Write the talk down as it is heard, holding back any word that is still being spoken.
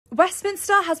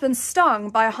Westminster has been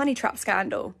stung by a honey trap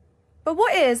scandal. But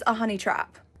what is a honey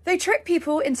trap? They trick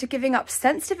people into giving up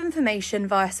sensitive information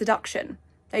via seduction.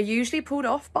 They're usually pulled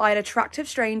off by an attractive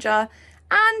stranger,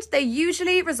 and they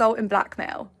usually result in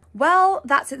blackmail. Well,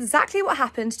 that's exactly what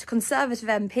happened to Conservative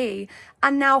MP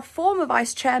and now former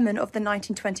Vice Chairman of the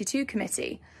 1922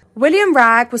 committee. William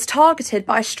Wragg was targeted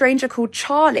by a stranger called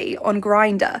Charlie on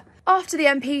Grindr. After the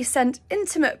MP sent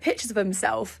intimate pictures of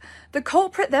himself, the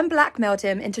culprit then blackmailed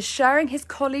him into sharing his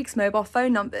colleagues' mobile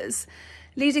phone numbers,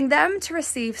 leading them to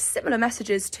receive similar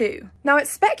messages too. Now, it's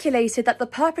speculated that the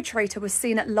perpetrator was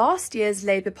seen at last year's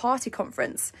Labour Party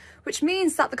conference, which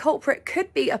means that the culprit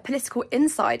could be a political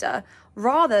insider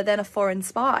rather than a foreign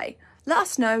spy. Let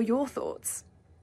us know your thoughts.